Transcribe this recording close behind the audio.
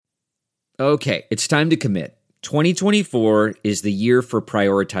Okay, it's time to commit. 2024 is the year for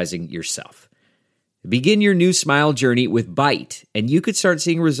prioritizing yourself. Begin your new smile journey with Byte, and you could start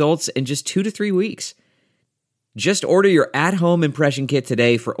seeing results in just 2 to 3 weeks. Just order your at-home impression kit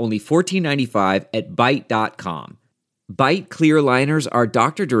today for only $14.95 at Byte.com. Byte clear liners are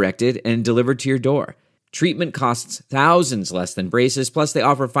doctor-directed and delivered to your door. Treatment costs thousands less than braces, plus they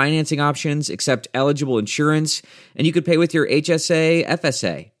offer financing options, accept eligible insurance, and you could pay with your HSA,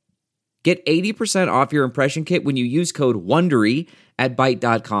 FSA. Get 80% off your impression kit when you use code WONDERY at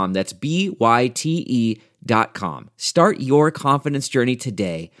Byte.com. That's BYTE.com. Start your confidence journey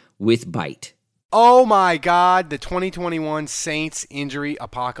today with Byte. Oh my God, the 2021 Saints injury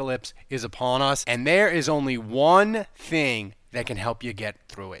apocalypse is upon us, and there is only one thing that can help you get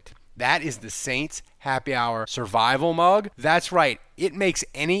through it. That is the Saints Happy Hour Survival Mug. That's right. It makes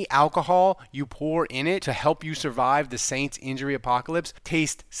any alcohol you pour in it to help you survive the Saints injury apocalypse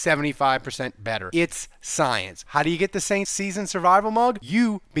taste 75% better. It's science. How do you get the Saints Season Survival Mug?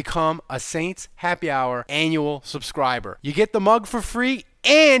 You become a Saints Happy Hour annual subscriber. You get the mug for free,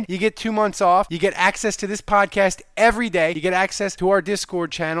 and you get 2 months off. You get access to this podcast every day. You get access to our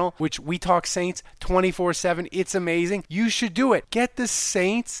Discord channel, which we talk Saints 24/7. It's amazing. You should do it. Get the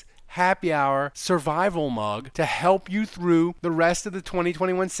Saints Happy Hour Survival Mug to help you through the rest of the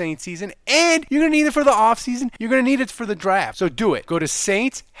 2021 Saints season. And you're going to need it for the offseason. You're going to need it for the draft. So do it. Go to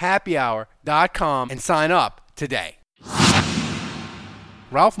saintshappyhour.com and sign up today.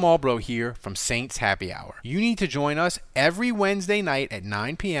 Ralph Malbrough here from Saints Happy Hour. You need to join us every Wednesday night at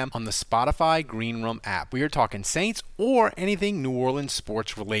 9 p.m. on the Spotify Green Room app. We are talking Saints or anything New Orleans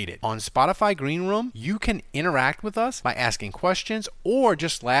sports related. On Spotify Green Room, you can interact with us by asking questions or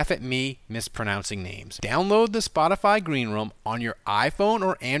just laugh at me mispronouncing names. Download the Spotify Green Room on your iPhone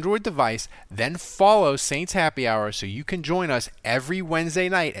or Android device, then follow Saints Happy Hour so you can join us every Wednesday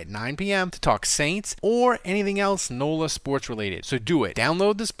night at 9 p.m. to talk Saints or anything else NOLA sports related. So do it. Download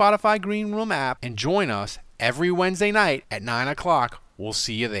the Spotify Green Room app and join us every Wednesday night at 9 o'clock. We'll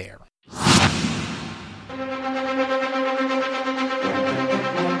see you there.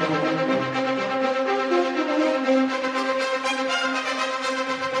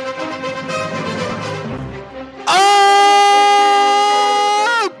 Oh,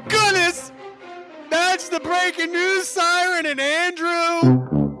 goodness! That's the breaking news siren, and Andrew...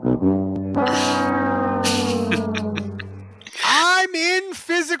 I'm in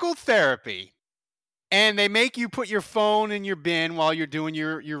physical therapy, and they make you put your phone in your bin while you're doing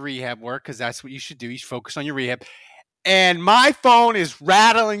your rehab work, because that's what you should do. You should focus on your rehab. And my phone is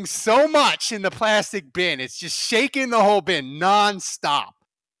rattling so much in the plastic bin. It's just shaking the whole bin nonstop.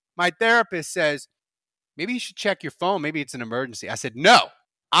 My therapist says, maybe you should check your phone. Maybe it's an emergency. I said, no,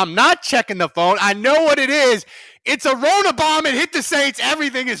 I'm not checking the phone. I know what it is. It's a Rona bomb. It hit the Saints.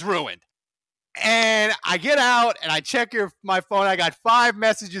 Everything is ruined. And I get out and I check my phone. I got 5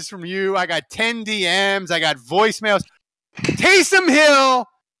 messages from you. I got 10 DMs. I got voicemails. Taysom Hill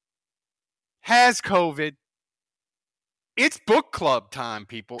has COVID. It's book club time,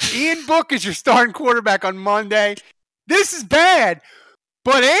 people. Ian Book is your starting quarterback on Monday. This is bad.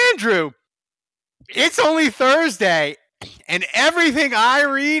 But Andrew, it's only Thursday, and everything I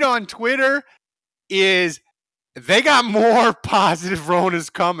read on Twitter is they got more positive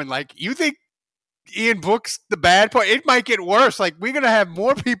Ronas coming. Like, you think Ian Book's the bad part? It might get worse. Like, we're going to have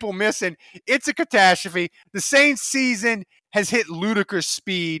more people missing. It's a catastrophe. The Saints season has hit ludicrous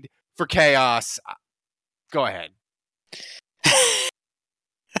speed for chaos. Go ahead.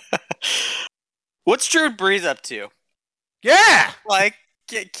 What's Drew Brees up to? Yeah. Like,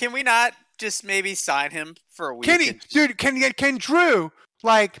 can we not just maybe sign him for a week? Can Drew,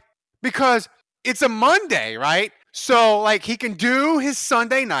 like, because it's a Monday, right? So, like, he can do his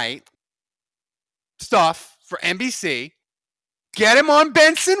Sunday night stuff for NBC, get him on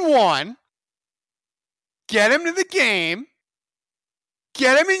Benson 1, get him to the game,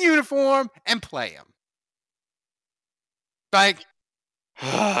 get him in uniform, and play him. Like,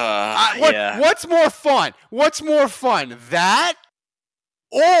 what's more fun? What's more fun, that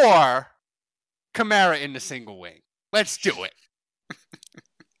or Kamara in the single wing? Let's do it.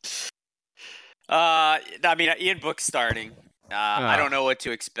 I mean, Ian Book's starting. I don't know what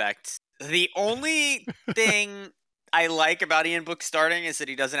to expect. The only thing I like about Ian Book starting is that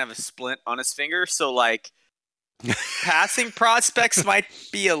he doesn't have a splint on his finger. So, like, passing prospects might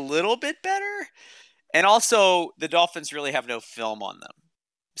be a little bit better. And also, the Dolphins really have no film on them.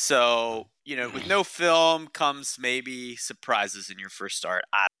 So, with no film comes maybe surprises in your first start.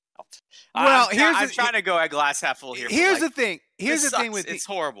 I don't know. Well, I'm trying to go at glass half full here. Here's the thing. It's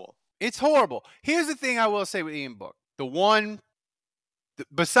horrible. It's horrible. Here's the thing I will say with Ian Book. The one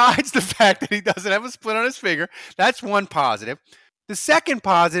besides the fact that he doesn't have a split on his finger, that's one positive. The second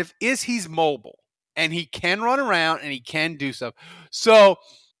positive is he's mobile and he can run around and he can do stuff. So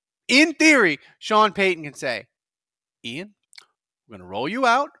in theory, Sean Payton can say, Ian, we're going to roll you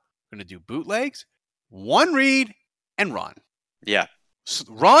out. We're going to do bootlegs, one read, and run. Yeah.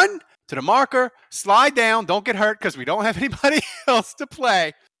 Run to the marker, slide down, don't get hurt because we don't have anybody else to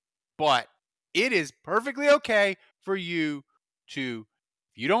play. But it is perfectly okay for you to,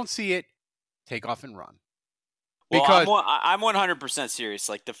 if you don't see it, take off and run. Well, Because I'm 100% serious.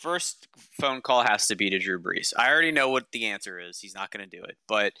 Like, the first phone call has to be to Drew Brees. I already know what the answer is. He's not going to do it.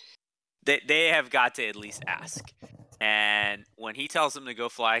 But they have got to at least ask. And when he tells them to go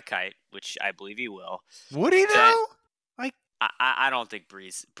fly a kite, which I believe he will. Would he though? Like, I don't think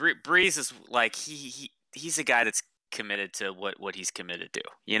Brees. Brees is like he's a guy that's committed to what he's committed to.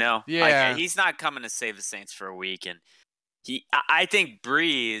 You know, Yeah. Like, he's not coming to save the Saints for a week. And I think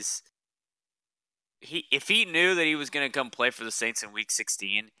Brees, if he knew that he was going to come play for the Saints in Week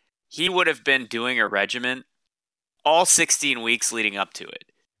 16, he would have been doing a regimen all 16 weeks leading up to it.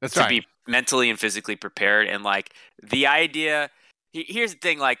 That's to right. be mentally and physically prepared. And like the idea, here's the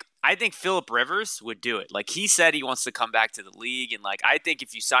thing, like I think Phillip Rivers would do it. Like he said he wants to come back to the league. And like I think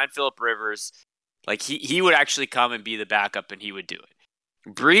if you sign Phillip Rivers, like he would actually come and be the backup and he would do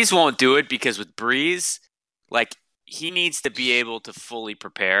it. Breeze won't do it because with Breeze, like he needs to be able to fully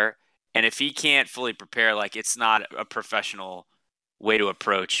prepare. And if he can't fully prepare, like it's not a professional way to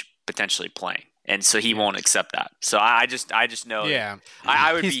approach potentially playing. And so he won't accept that. So I just know. Yeah,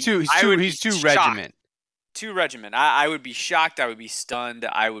 I would he's be. He's too regiment. Too regiment. I would be shocked. I would be stunned.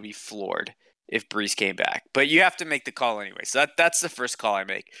 I would be floored if Brees came back. But you have to make the call anyway. So that's the first call I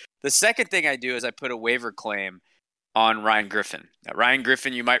make. The second thing I do is I put a waiver claim on Ryan Griffin. Now, Ryan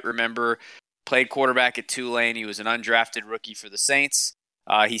Griffin, you might remember, played quarterback at Tulane. He was an undrafted rookie for the Saints.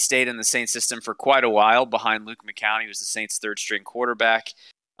 He stayed in the Saints system for quite a while behind Luke McCown. He was the Saints' third-string quarterback.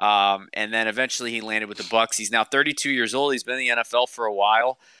 And then eventually he landed with the Bucs. He's now 32 years old. He's been in the NFL for a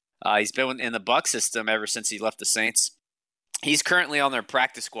while. He's been in the Bucs system ever since he left the Saints. He's currently on their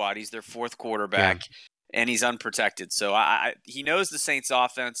practice squad. He's their fourth quarterback, and he's unprotected. So he knows the Saints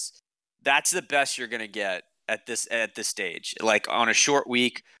offense. That's the best you're going to get at this stage. Like on a short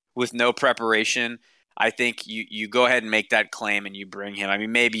week with no preparation, I think you go ahead and make that claim and you bring him. I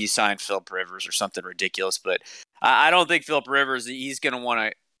mean, maybe you sign Phillip Rivers or something ridiculous, but I don't think Phillip Rivers, he's going to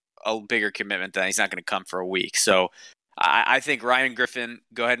want a bigger commitment than he's not going to come for a week. So I think Ryan Griffin,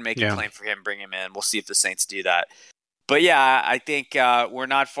 go ahead and make a claim for him, bring him in. We'll see if the Saints do that. But yeah, I think we're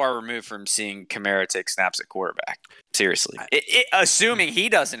not far removed from seeing Kamara take snaps at quarterback. Seriously. Assuming he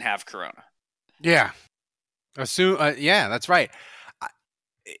doesn't have corona. Yeah. Yeah, that's right.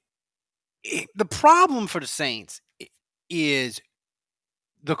 The problem for the Saints is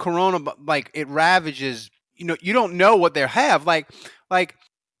the corona, like it ravages, you don't know what they have. Like,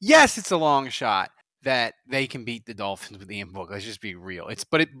 yes, it's a long shot that they can beat the Dolphins with Ian Book. Let's just be real.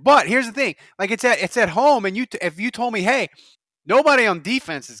 But here's the thing. Like it's at home. And if you told me, hey, nobody on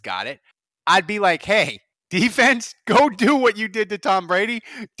defense has got it, I'd be like, hey, defense, go do what you did to Tom Brady.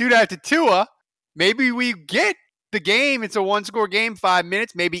 Do that to Tua. Maybe we get the game. It's a one-score game, 5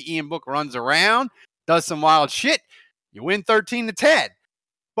 minutes. Maybe Ian Book runs around, does some wild shit. You win 13-10.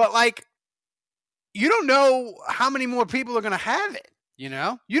 But like, you don't know how many more people are going to have it. You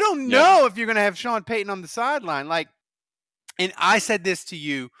don't know if you're going to have Sean Payton on the sideline. Like, and I said this to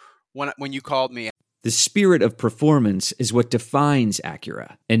you when you called me. The spirit of performance is what defines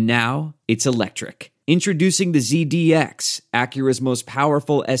Acura. And now it's electric. Introducing the ZDX, Acura's most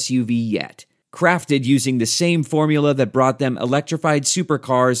powerful SUV yet. Crafted using the same formula that brought them electrified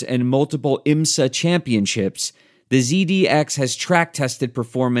supercars and multiple IMSA championships, the ZDX has track-tested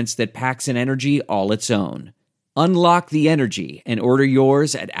performance that packs an energy all its own. Unlock the energy and order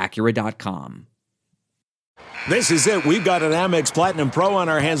yours at Acura.com. This is it. We've got an Amex Platinum Pro on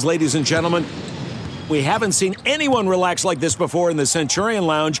our hands, ladies and gentlemen. We haven't seen anyone relax like this before in the Centurion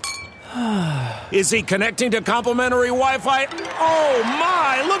Lounge. Is he connecting to complimentary Wi-Fi? Oh,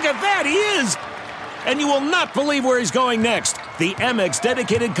 my. Look at that. He is. And you will not believe where he's going next. The Amex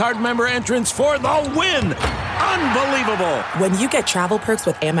dedicated card member entrance for the win. Unbelievable. When you get travel perks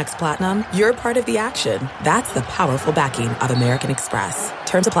with Amex Platinum, you're part of the action. That's the powerful backing of American Express.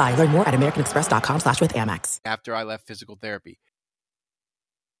 Terms apply. Learn more at americanexpress.com/withAmex. After I left physical therapy,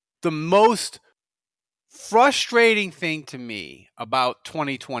 the most frustrating thing to me about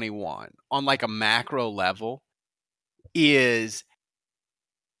 2021 on like a macro level is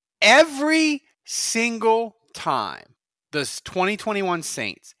every single time the 2021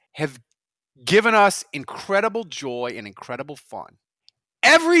 Saints have given us incredible joy and incredible fun.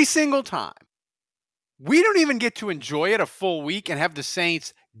 every single time. We don't even get to enjoy it a full week and have the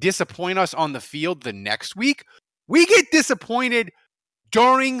Saints disappoint us on the field the next week. We get disappointed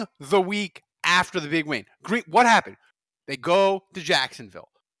during the week after the big win. What happened? They go to Jacksonville,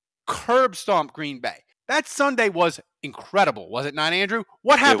 curb stomp Green Bay. That Sunday was incredible, was it not, Andrew?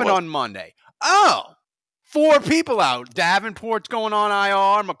 What happened on Monday? Oh, 4 people out. Davenport's going on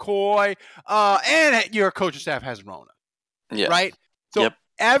IR, McCoy, and your coaching staff has Rona. Yeah. Right? So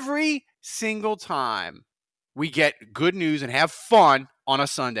every single time we get good news and have fun on a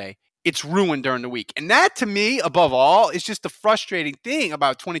Sunday, it's ruined during the week. And that, to me, above all, is just the frustrating thing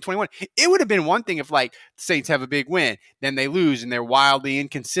about 2021. It would have been one thing if, like, the Saints have a big win, then they lose, and they're wildly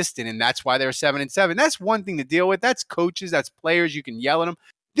inconsistent, and that's why they're 7-7. That's one thing to deal with. That's coaches. That's players. You can yell at them.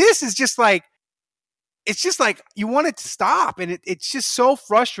 This is just like, it's just like you want it to stop, and it's just so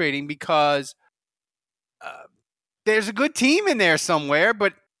frustrating because there's a good team in there somewhere,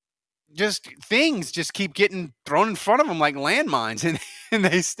 but just things just keep getting thrown in front of them like landmines, and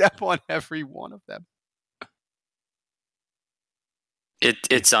they step on every one of them.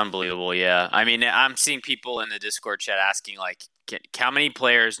 It's unbelievable, yeah. I mean, I'm seeing people in the Discord chat asking, like, how many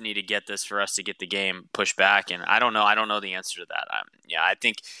players need to get this for us to get the game pushed back? And I don't know. I don't know the answer to that. I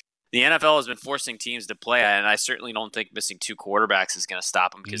think the NFL has been forcing teams to play, and I certainly don't think missing 2 quarterbacks is going to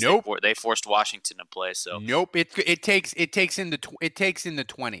stop them because they forced Washington to play. So it takes in the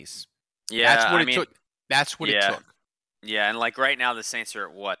 20s. Yeah, that's what it took. That's what it took. Yeah, and like right now the Saints are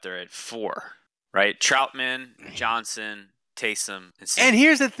at what? They're at 4, right? Troutman, Johnson, Taysom, and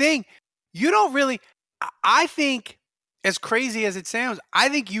here's the thing: you don't really. I think, as crazy as it sounds, I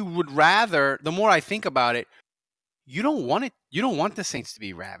think you would rather. The more I think about it, you don't want it. You don't want the Saints to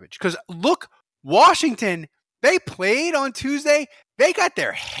be ravaged because look, Washington. They played on Tuesday. They got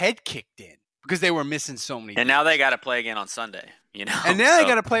their head kicked in because they were missing so many. And now they got to play again on Sunday. You know, and now they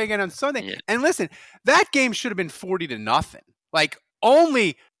got to play again on Sunday. Yeah. And listen, that game should have been 40-0. Like,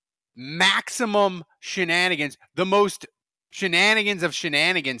 only maximum shenanigans, the most shenanigans of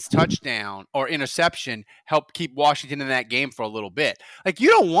shenanigans touchdown or interception helped keep Washington in that game for a little bit. Like, you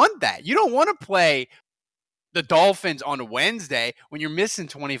don't want that. You don't want to play the Dolphins on a Wednesday when you're missing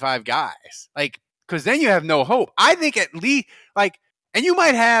 25 guys. Like, because then you have no hope. I think at least, like, and you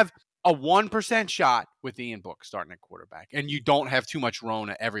might have a 1% shot with Ian Book starting at quarterback, and you don't have too much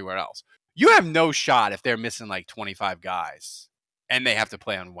Rona everywhere else. You have no shot if they're missing like 25 guys and they have to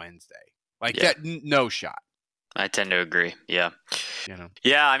play on Wednesday. Like that, no shot. I tend to agree. Yeah. You know.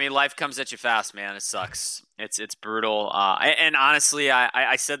 Yeah, I mean, life comes at you fast, man. It sucks. It's brutal. And honestly,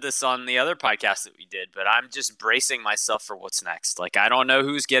 I said this on the other podcast that we did, but I'm just bracing myself for what's next. Like, I don't know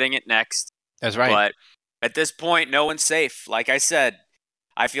who's getting it next. That's right. But at this point, no one's safe. Like I said,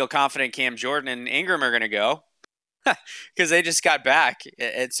 I feel confident Cam Jordan and Ingram are going to go because they just got back.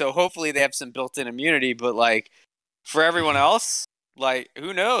 And so hopefully they have some built-in immunity. But, like, for everyone else, like,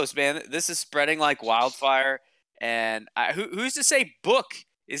 who knows, man? This is spreading like wildfire. And who's to say Book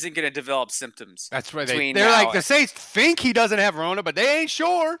isn't going to develop symptoms? That's right. They're like, the Saints think he doesn't have Rona, but they ain't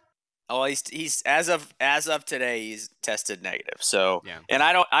sure. Oh, he's as of today, he's tested negative. So, yeah. And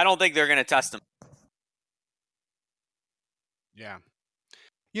I don't think they're going to test him. Yeah.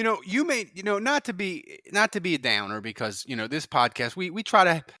 You know, not to be a downer because, you know, this podcast, we try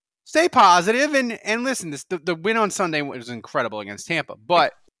to stay positive and listen, the win on Sunday was incredible against Tampa,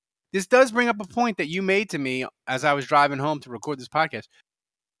 but this does bring up a point that you made to me as I was driving home to record this podcast.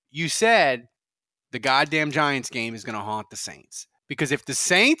 You said the goddamn Giants game is going to haunt the Saints because if the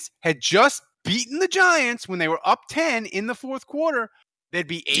Saints had just beaten the Giants when they were up 10 in the fourth quarter, they'd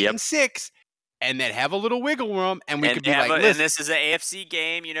be 8-6. And then have a little wiggle room, and we could be like, listen. And this is an AFC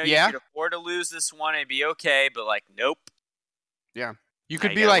game. You know, you could afford to lose this one and be okay, but, like, nope. Yeah. You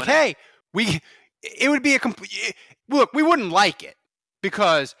could be like, hey, it would be look, we wouldn't like it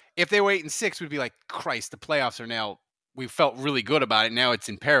because if they were 8-6, we'd be like, Christ, the playoffs are now, we felt really good about it. Now it's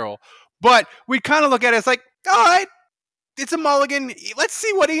in peril. But we'd kind of look at it as like, all right, it's a mulligan. Let's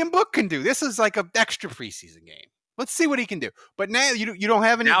see what Ian Book can do. This is like an extra preseason game. Let's see what he can do. But now you don't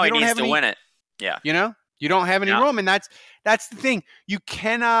have any. Now he needs to win it. Yeah. You know, you don't have any room. And that's the thing. You're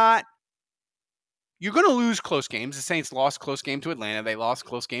going to lose close games. The Saints lost close game to Atlanta. They lost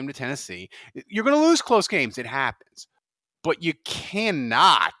close game to Tennessee. You're going to lose close games. It happens. But you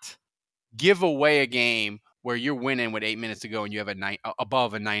cannot give away a game where you're winning with 8 minutes to go and you have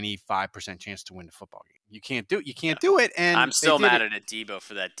above a 95% chance to win the football game. You can't do it. And I'm still mad at Debo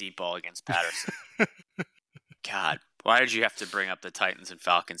for that deep ball against Patterson. God. Why did you have to bring up the Titans and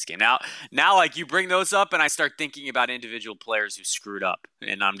Falcons game? Now, like, you bring those up, and I start thinking about individual players who screwed up,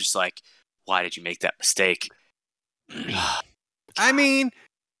 and I'm just like, why did you make that mistake? I mean,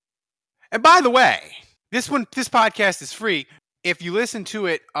 and by the way, this podcast is free. If you listen to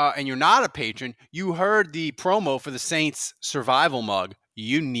it and you're not a patron, you heard the promo for the Saints survival mug.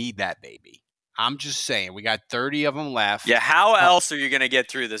 You need that, baby. I'm just saying, we got 30 of them left. Yeah, how else are you going to get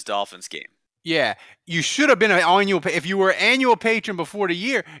through this Dolphins game? Yeah, you should have been an annual. If you were an annual patron before the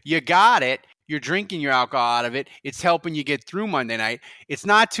year, you got it. You're drinking your alcohol out of it. It's helping you get through Monday night. It's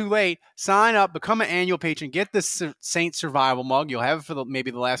not too late. Sign up, become an annual patron, get the Saints survival mug. You'll have it for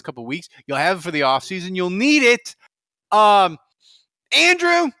maybe the last couple of weeks. You'll have it for the off season. You'll need it.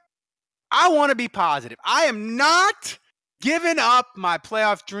 Andrew, I want to be positive. I am not giving up my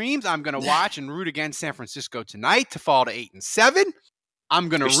playoff dreams. I'm going to watch and root against San Francisco tonight to fall to 8-7. I'm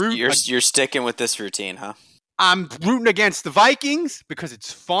going to root. You're sticking with this routine, huh? I'm rooting against the Vikings because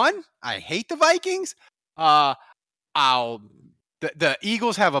it's fun. I hate the Vikings. The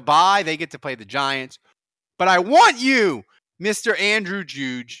Eagles have a bye. They get to play the Giants. But I want you, Mr. Andrew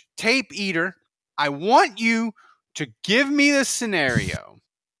Juge, tape eater, I want you to give me the scenario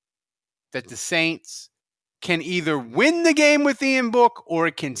that the Saints can either win the game with Ian Book or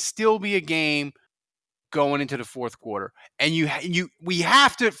it can still be a game going into the fourth quarter. And we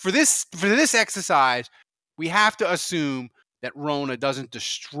have to, for this exercise, we have to assume that Rona doesn't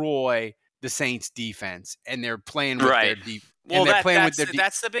destroy the Saints defense and they're playing with their deep. Well,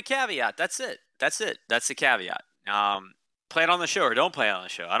 that's the big caveat. That's it. That's the caveat. Play it on the show or don't play it on the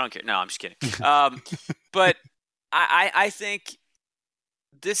show. I don't care. No, I'm just kidding. But I think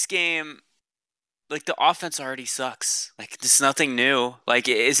this game, like, the offense already sucks. Like, there's nothing new. Like,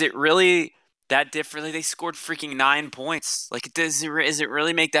 is it really that different? Like, they scored freaking 9 points. Like, does it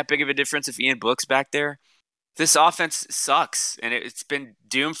really make that big of a difference if Ian Book's back there? This offense sucks, and it's been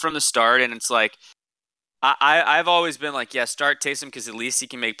doomed from the start. And it's like, I've always been like, yeah, start Taysom because at least he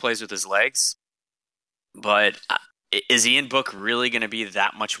can make plays with his legs. But is Ian Book really going to be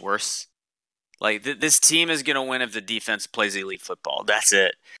that much worse? Like, this team is going to win if the defense plays elite football. That's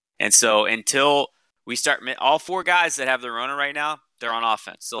it. And so until we start, all 4 guys that have the Rona right now, they're on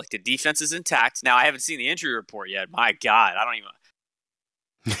offense. So, like, the defense is intact. Now, I haven't seen the injury report yet. My God, I don't even.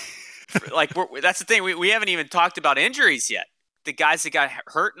 Like, that's the thing. We haven't even talked about injuries yet. The guys that got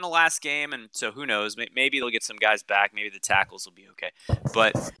hurt in the last game, and so who knows? Maybe they'll get some guys back. Maybe the tackles will be okay.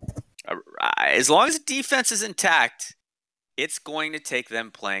 But as long as the defense is intact, it's going to take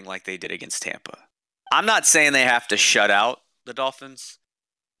them playing like they did against Tampa. I'm not saying they have to shut out the Dolphins,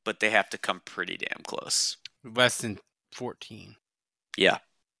 but they have to come pretty damn close. Less than 14. Yeah.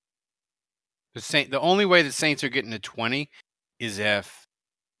 The only way the Saints are getting to 20 is if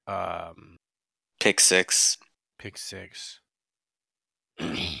pick six. Pick six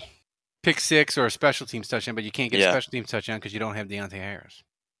or a special teams touchdown, but you can't get a special teams touchdown because you don't have Deontay Harris.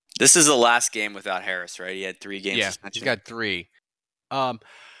 This is the last game without Harris, right? He had 3 games. Yeah, he's got 3.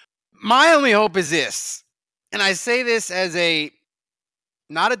 My only hope is this, and I say this as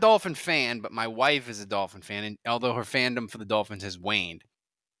not a Dolphin fan, but my wife is a Dolphin fan, and although her fandom for the Dolphins has waned,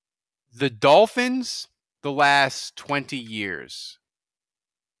 the Dolphins the last 20 years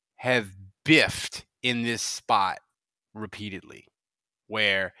have biffed in this spot repeatedly,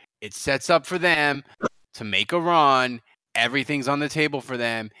 where it sets up for them to make a run. Everything's on the table for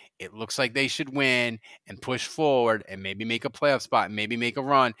them. It looks like they should win and push forward and maybe make a playoff spot and maybe make a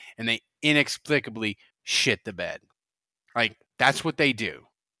run, and they inexplicably shit the bed. Like, that's what they do.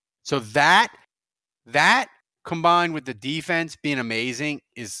 So that combined with the defense being amazing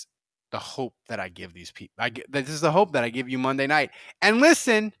is the hope that I give these people. This is the hope that I give you Monday night. And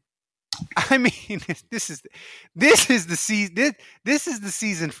listen, I mean, this is the season. This is the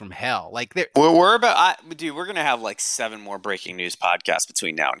season from hell. Like, we're gonna have like 7 more breaking news podcasts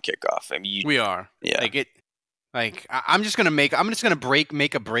between now and kickoff. I mean, we are. Yeah. I'm just gonna make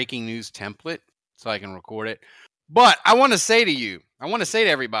a breaking news template so I can record it. But I want to say to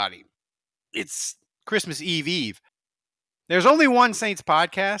everybody, it's Christmas Eve. There's only one Saints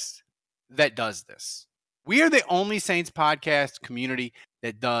podcast that does this. We are the only Saints podcast community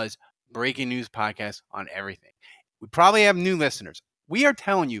that does breaking news podcasts on everything. We probably have new listeners. We are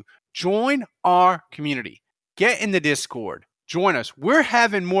telling you, join our community. Get in the Discord. Join us. We're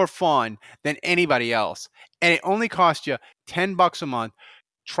having more fun than anybody else. And it only costs you $10 a month.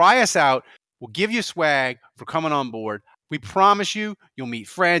 Try us out. We'll give you swag for coming on board. We promise you'll meet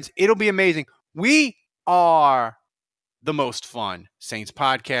friends. It'll be amazing. We are the most fun Saints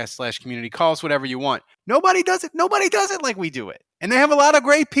podcast / community. Call us whatever you want. Nobody does it. Nobody does it like we do it. And they have a lot of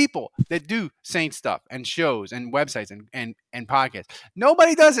great people that do Saints stuff and shows and websites and podcasts.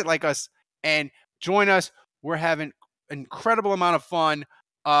 Nobody does it like us. And join us. We're having an incredible amount of fun.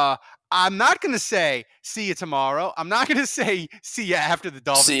 I'm not going to say see you tomorrow. I'm not going to say see you after the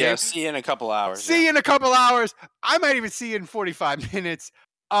Dolphins game. See you in a couple hours. See you in a couple hours. I might even see you in 45 minutes.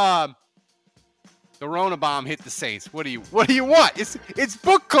 The Rona bomb hit the Saints. What do you want? It's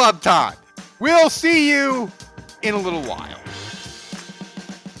book club time. We'll see you in a little while.